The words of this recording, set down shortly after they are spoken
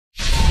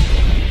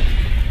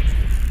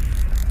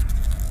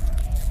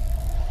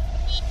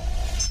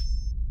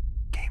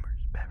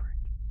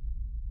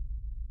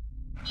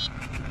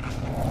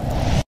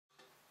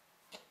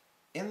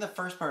the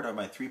first part of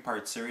my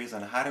three-part series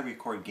on how to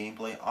record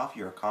gameplay off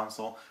your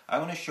console, I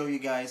want to show you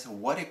guys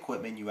what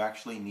equipment you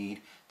actually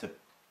need to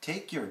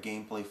take your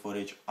gameplay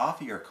footage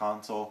off of your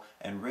console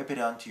and rip it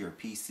onto your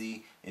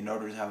PC in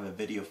order to have a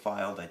video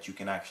file that you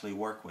can actually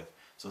work with.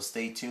 So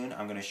stay tuned.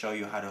 I'm going to show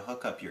you how to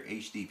hook up your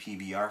HD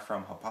PVR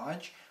from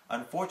Hauppauge.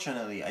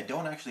 Unfortunately, I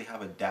don't actually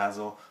have a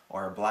Dazzle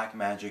or a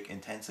Blackmagic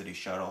intensity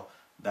shuttle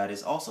that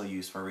is also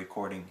used for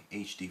recording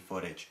HD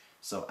footage.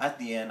 So at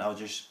the end, I'll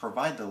just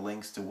provide the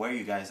links to where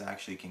you guys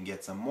actually can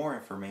get some more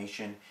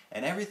information,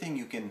 and everything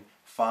you can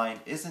find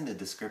is in the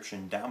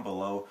description down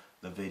below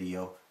the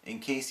video in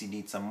case you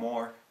need some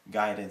more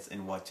guidance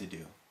in what to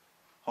do.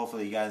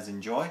 Hopefully you guys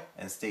enjoy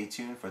and stay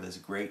tuned for this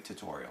great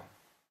tutorial.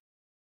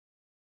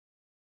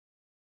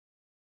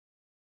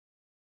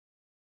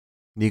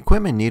 The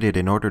equipment needed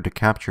in order to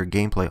capture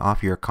gameplay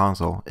off your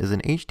console is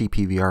an HD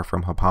PVR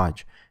from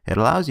Hauppauge. It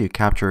allows you to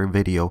capture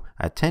video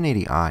at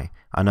 1080i.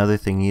 Another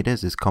thing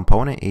needed is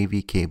component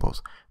AV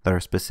cables that are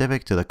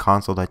specific to the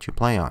console that you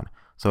play on.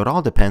 So it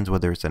all depends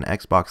whether it's an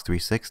Xbox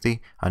 360,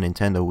 a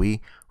Nintendo Wii,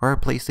 or a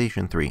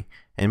PlayStation 3.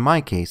 In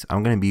my case,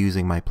 I'm going to be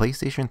using my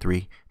PlayStation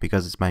 3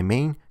 because it's my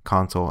main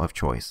console of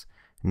choice.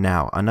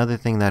 Now, another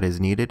thing that is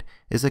needed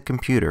is a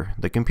computer.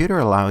 The computer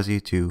allows you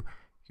to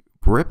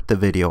rip the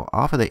video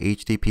off of the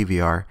HD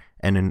PVR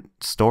and then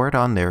store it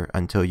on there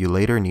until you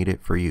later need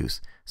it for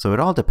use. So it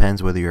all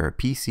depends whether you're a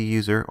PC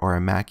user or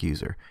a Mac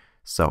user.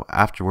 So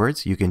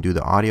afterwards, you can do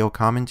the audio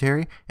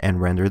commentary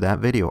and render that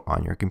video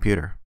on your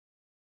computer.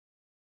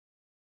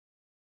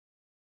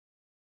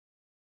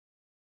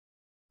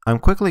 I'm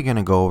quickly going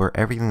to go over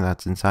everything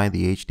that's inside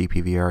the HD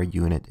PVR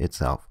unit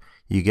itself.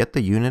 You get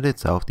the unit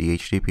itself, the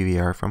HD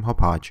PVR from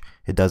Hauppauge.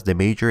 It does the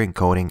major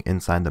encoding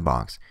inside the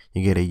box.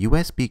 You get a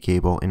USB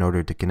cable in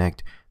order to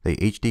connect the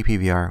HD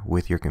PVR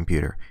with your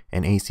computer,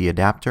 an AC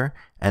adapter,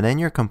 and then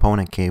your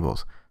component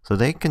cables. So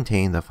they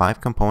contain the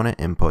 5 component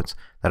inputs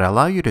that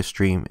allow you to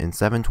stream in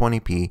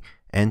 720p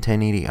and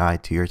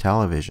 1080i to your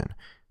television.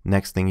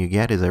 Next thing you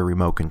get is a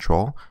remote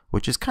control,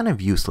 which is kind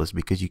of useless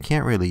because you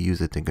can't really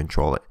use it to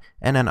control it,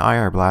 and an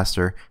IR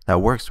blaster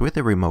that works with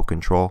a remote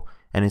control,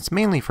 and it's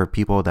mainly for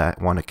people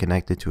that want to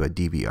connect it to a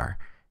DVR.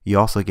 You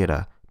also get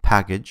a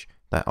package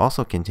that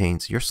also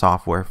contains your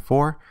software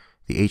for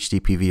the HD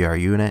PVR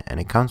unit, and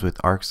it comes with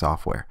ARC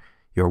software,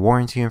 your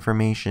warranty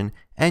information,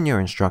 and your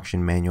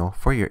instruction manual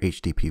for your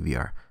HD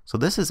PVR. So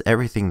this is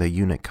everything the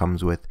unit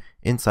comes with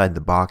inside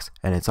the box,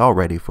 and it's all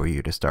ready for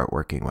you to start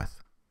working with.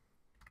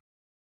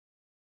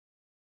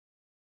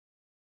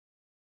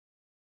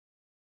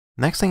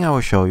 Next thing I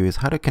will show you is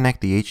how to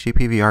connect the HD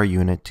PVR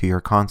unit to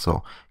your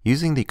console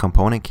using the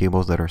component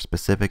cables that are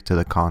specific to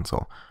the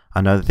console.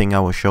 Another thing I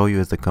will show you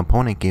is the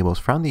component cables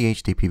from the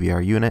HD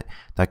PVR unit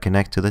that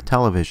connect to the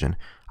television.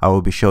 I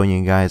will be showing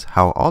you guys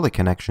how all the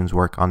connections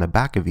work on the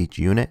back of each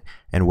unit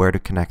and where to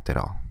connect it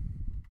all.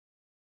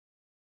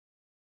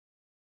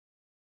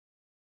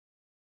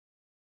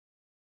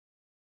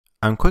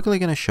 I'm quickly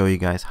going to show you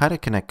guys how to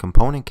connect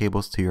component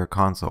cables to your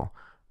console.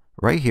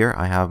 Right here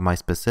I have my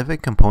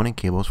specific component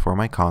cables for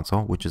my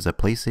console, which is a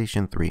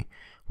PlayStation 3.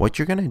 What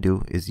you're going to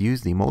do is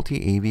use the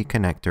multi-AV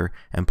connector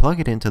and plug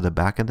it into the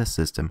back of the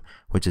system,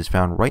 which is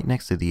found right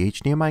next to the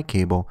HDMI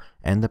cable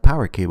and the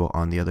power cable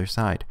on the other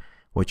side.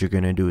 What you're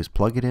going to do is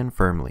plug it in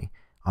firmly.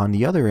 On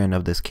the other end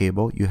of this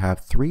cable you have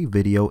 3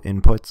 video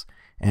inputs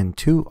and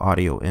 2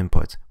 audio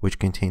inputs, which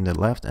contain the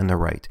left and the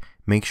right.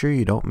 Make sure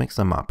you don't mix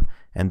them up,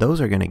 and those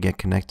are going to get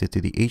connected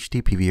to the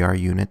HD PVR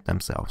unit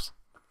themselves.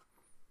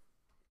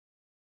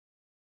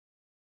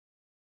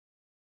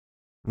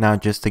 Now,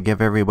 just to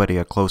give everybody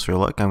a closer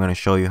look, I'm going to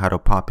show you how to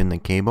pop in the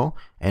cable,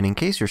 and in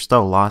case you're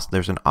still lost,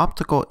 there's an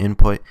optical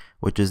input,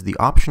 which is the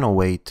optional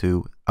way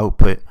to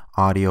output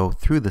audio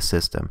through the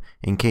system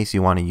in case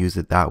you want to use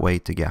it that way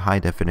to get high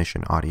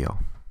definition audio.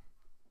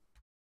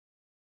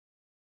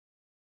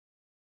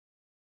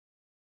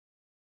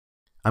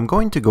 I'm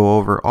going to go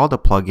over all the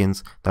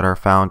plugins that are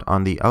found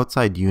on the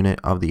outside unit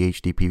of the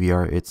HD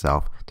PVR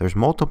itself. There's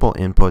multiple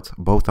inputs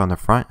both on the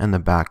front and the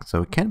back,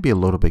 so it can be a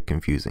little bit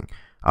confusing.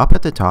 Up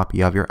at the top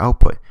you have your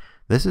output.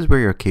 This is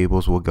where your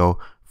cables will go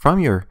from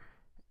your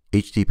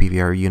HD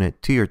PVR unit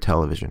to your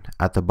television.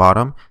 At the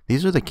bottom,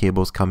 these are the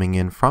cables coming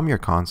in from your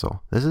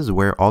console. This is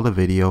where all the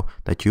video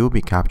that you will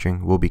be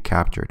capturing will be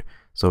captured.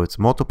 So it's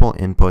multiple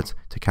inputs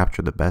to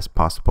capture the best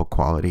possible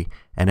quality,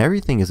 and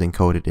everything is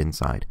encoded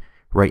inside.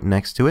 Right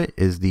next to it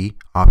is the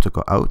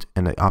optical out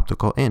and the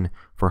optical in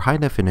for high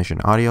definition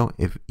audio,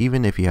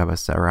 even if you have a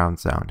surround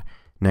sound.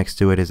 Next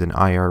to it is an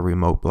IR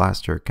remote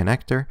blaster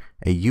connector,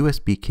 a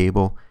USB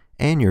cable,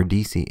 and your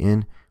DC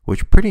in,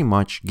 which pretty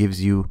much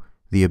gives you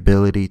the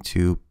ability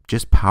to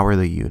just power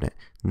the unit.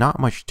 Not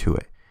much to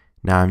it.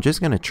 Now I'm just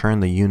going to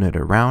turn the unit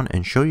around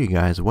and show you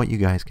guys what you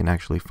guys can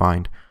actually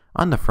find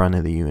on the front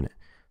of the unit.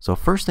 So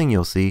first thing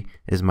you'll see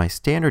is my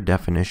standard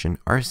definition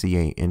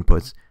RCA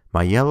inputs,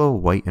 my yellow,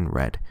 white, and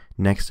red.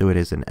 Next to it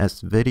is an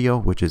S video,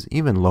 which is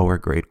even lower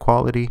grade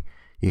quality.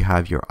 You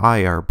have your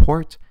IR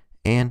port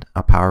and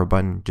a power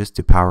button just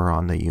to power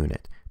on the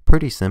unit.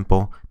 Pretty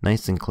simple,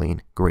 nice and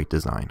clean, great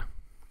design.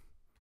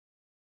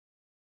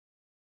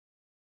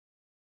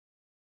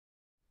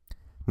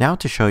 Now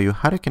to show you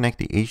how to connect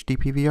the HD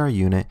PVR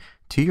unit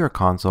to your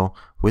console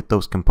with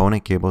those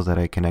component cables that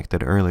I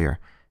connected earlier.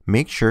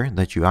 Make sure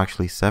that you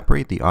actually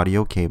separate the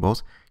audio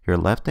cables, your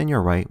left and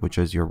your right, which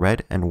is your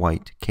red and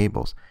white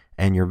cables,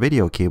 and your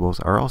video cables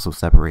are also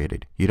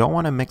separated. You don't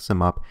want to mix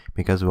them up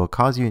because it will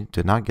cause you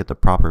to not get the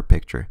proper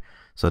picture.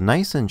 So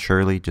nice and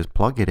surely just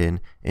plug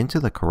it into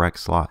the correct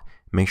slot.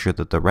 Make sure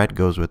that the red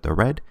goes with the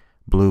red,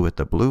 blue with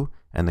the blue,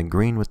 and the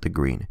green with the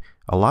green.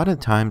 A lot of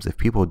times if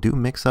people do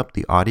mix up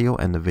the audio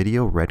and the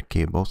video red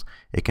cables,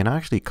 it can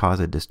actually cause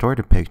a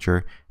distorted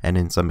picture, and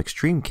in some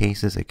extreme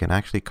cases it can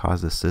actually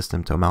cause the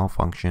system to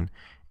malfunction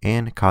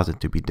and cause it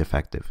to be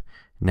defective.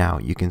 Now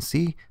you can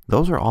see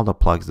those are all the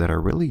plugs that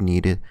are really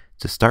needed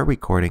to start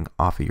recording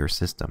off of your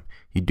system.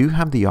 You do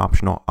have the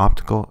optional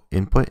optical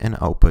input and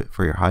output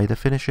for your high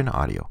definition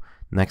audio.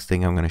 Next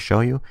thing I'm going to show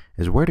you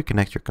is where to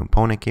connect your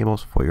component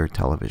cables for your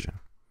television.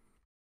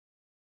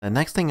 The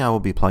next thing I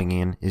will be plugging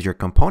in is your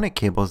component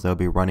cables that will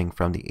be running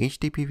from the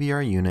HD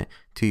PVR unit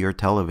to your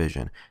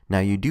television. Now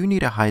you do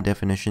need a high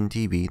definition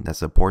TV that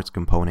supports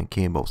component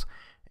cables.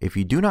 If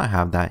you do not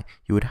have that,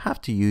 you would have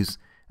to use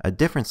a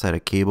different set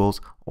of cables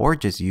or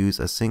just use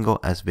a single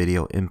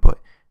S-video input.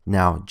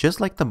 Now,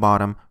 just like the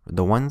bottom,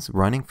 the ones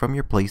running from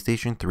your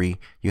PlayStation 3,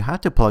 you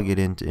have to plug it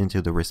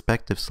into the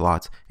respective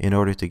slots in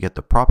order to get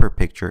the proper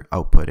picture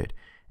outputted.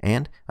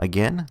 And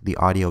again, the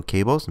audio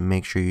cables,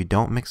 make sure you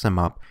don't mix them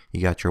up.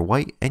 You got your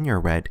white and your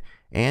red,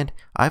 and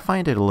I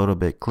find it a little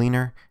bit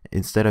cleaner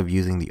instead of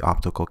using the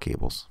optical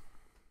cables.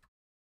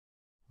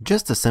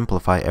 Just to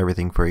simplify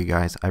everything for you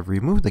guys, I've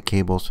removed the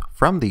cables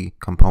from the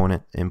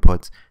component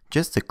inputs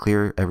just to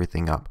clear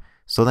everything up,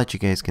 so that you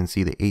guys can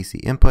see the AC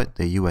input,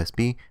 the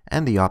USB,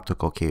 and the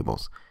optical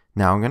cables.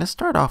 Now I'm going to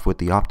start off with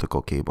the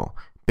optical cable.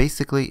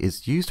 Basically,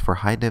 it's used for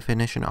high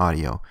definition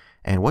audio,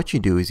 and what you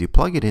do is you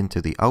plug it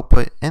into the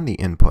output and the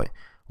input.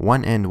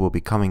 One end will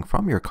be coming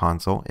from your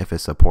console if it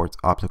supports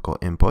optical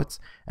inputs,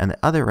 and the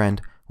other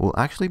end will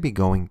actually be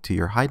going to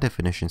your high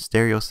definition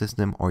stereo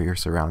system or your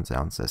surround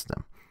sound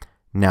system.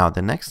 Now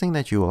the next thing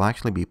that you will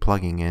actually be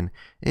plugging in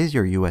is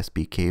your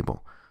USB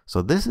cable.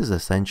 So this is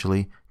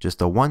essentially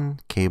just a one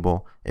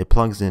cable. It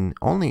plugs in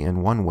only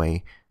in one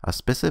way, a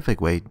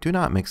specific way. Do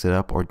not mix it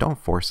up or don't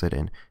force it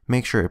in.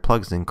 Make sure it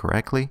plugs in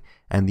correctly,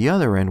 and the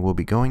other end will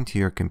be going to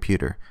your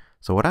computer.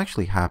 So what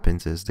actually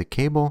happens is the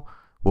cable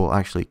will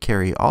actually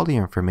carry all the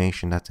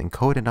information that's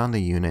encoded on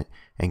the unit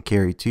and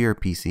carry to your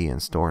PC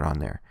and store it on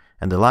there.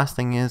 And the last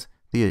thing is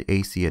the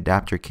AC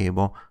adapter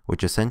cable,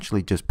 which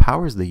essentially just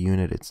powers the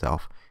unit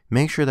itself.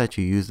 Make sure that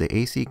you use the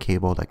AC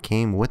cable that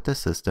came with the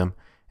system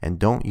and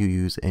don't you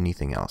use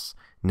anything else.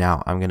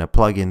 Now I'm going to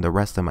plug in the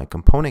rest of my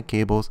component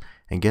cables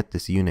and get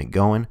this unit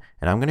going,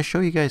 and I'm going to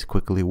show you guys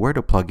quickly where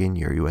to plug in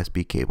your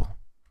USB cable.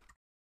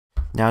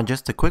 Now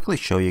just to quickly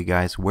show you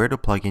guys where to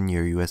plug in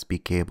your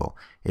USB cable.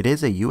 It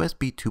is a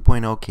USB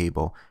 2.0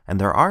 cable, and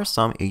there are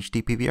some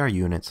HD PVR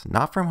units,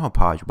 not from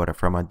Hauppauge but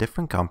from a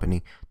different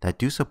company, that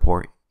do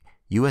support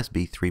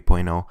USB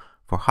 3.0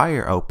 for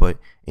higher output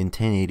in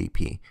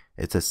 1080p.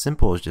 It's as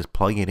simple as just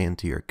plugging it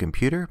into your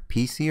computer,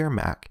 PC, or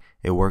Mac.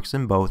 It works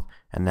in both,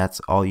 and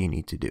that's all you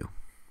need to do.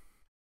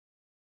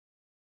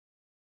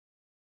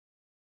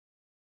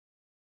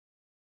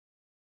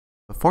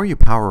 Before you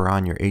power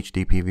on your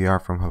HD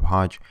PVR from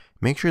Hauppauge,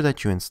 make sure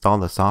that you install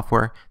the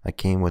software that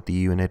came with the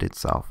unit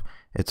itself.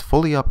 It's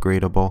fully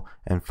upgradable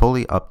and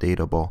fully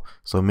updatable,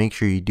 so make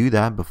sure you do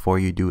that before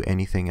you do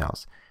anything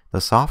else. The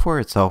software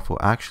itself will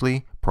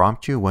actually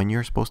prompt you when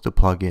you're supposed to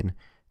plug in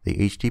the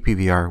HD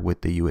PVR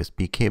with the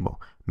USB cable.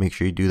 Make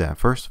sure you do that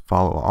first,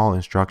 follow all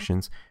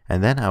instructions,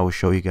 and then I will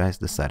show you guys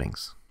the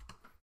settings.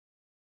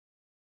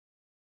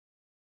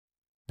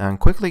 Now I'm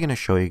quickly going to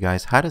show you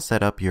guys how to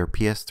set up your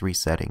PS3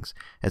 settings.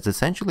 It's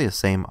essentially the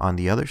same on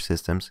the other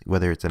systems,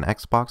 whether it's an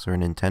Xbox or a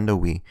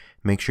Nintendo Wii.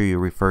 Make sure you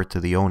refer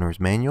to the owner's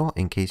manual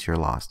in case you're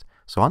lost.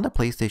 So on the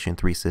PlayStation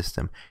 3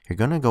 system, you're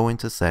going to go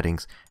into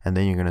settings, and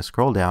then you're going to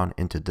scroll down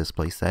into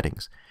display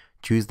settings.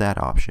 Choose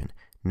that option.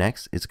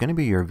 Next, it's going to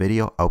be your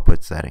video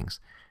output settings.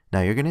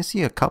 Now you're going to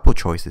see a couple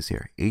choices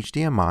here: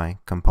 HDMI,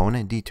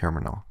 component D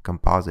terminal,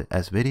 composite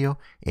S video,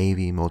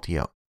 AV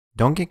multi-out.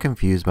 Don't get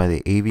confused by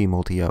the AV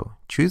multi-out.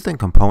 Choose the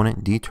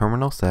component D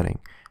terminal setting.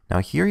 Now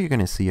here you're going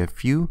to see a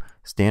few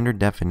standard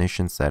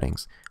definition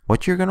settings.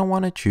 What you're going to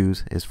want to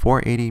choose is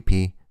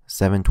 480p,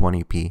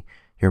 720p.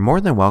 You're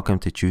more than welcome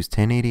to choose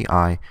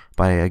 1080i,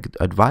 but I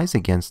advise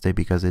against it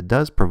because it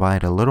does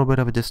provide a little bit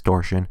of a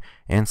distortion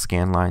and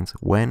scan lines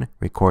when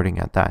recording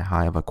at that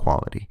high of a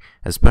quality,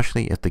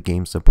 especially if the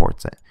game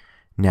supports it.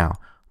 Now,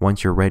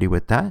 once you're ready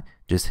with that,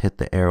 just hit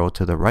the arrow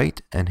to the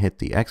right and hit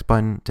the X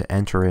button to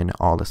enter in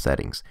all the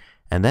settings.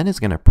 And then it's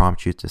going to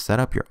prompt you to set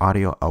up your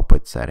audio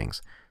output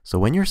settings. So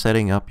when you're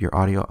setting up your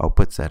audio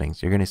output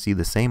settings, you're going to see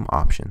the same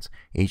options: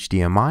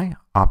 HDMI,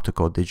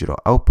 optical digital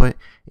output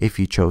if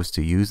you chose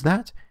to use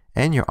that,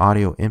 and your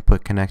audio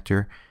input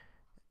connector,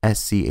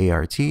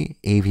 SCART,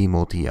 AV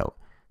multi-out.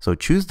 So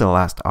choose the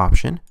last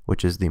option,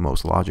 which is the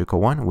most logical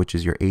one, which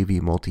is your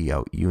AV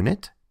multi-out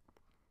unit.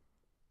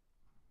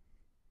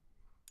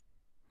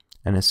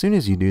 And as soon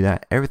as you do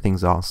that,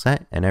 everything's all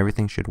set and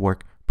everything should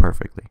work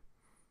perfectly.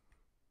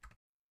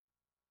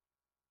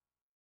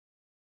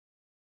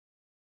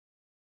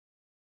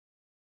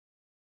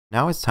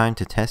 Now it's time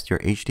to test your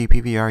HD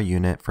PVR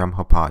unit from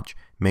Hauppauge.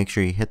 Make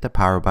sure you hit the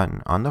power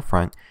button on the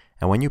front,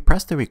 and when you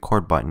press the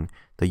record button,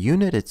 the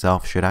unit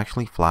itself should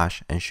actually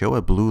flash and show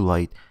a blue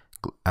light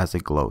as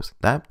it glows.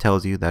 That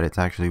tells you that it's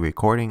actually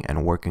recording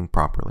and working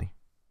properly.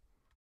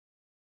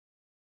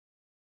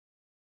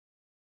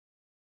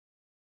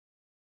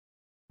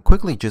 I'm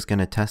quickly just going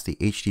to test the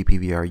HD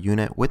PVR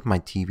unit with my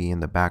TV in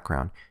the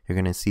background. You're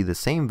going to see the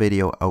same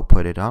video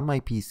outputted on my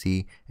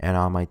PC and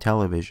on my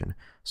television.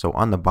 So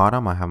on the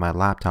bottom I have my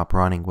laptop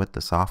running with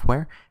the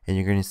software, and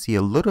you're going to see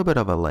a little bit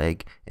of a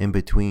lag in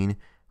between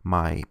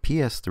my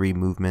PS3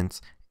 movements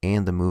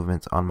and the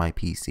movements on my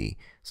PC.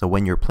 So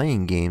when you're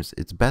playing games,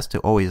 it's best to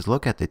always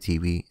look at the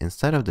TV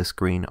instead of the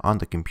screen on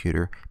the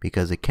computer,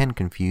 because it can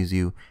confuse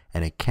you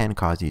and it can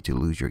cause you to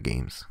lose your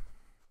games.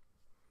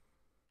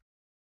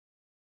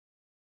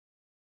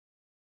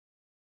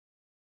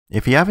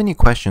 If you have any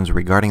questions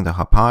regarding the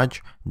Hauppauge,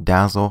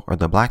 Dazzle, or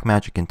the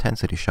Blackmagic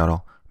Intensity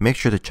Shuttle, make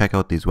sure to check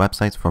out these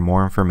websites for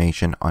more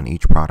information on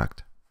each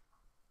product.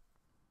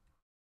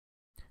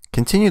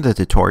 Continue the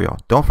tutorial.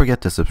 Don't forget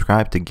to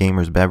subscribe to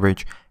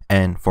GamersBeverage,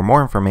 and for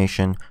more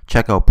information,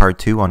 check out part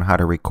 2 on how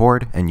to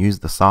record and use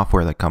the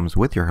software that comes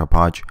with your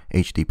Hauppauge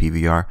HD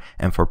PVR,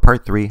 and for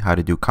part 3, how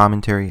to do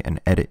commentary and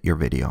edit your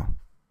video.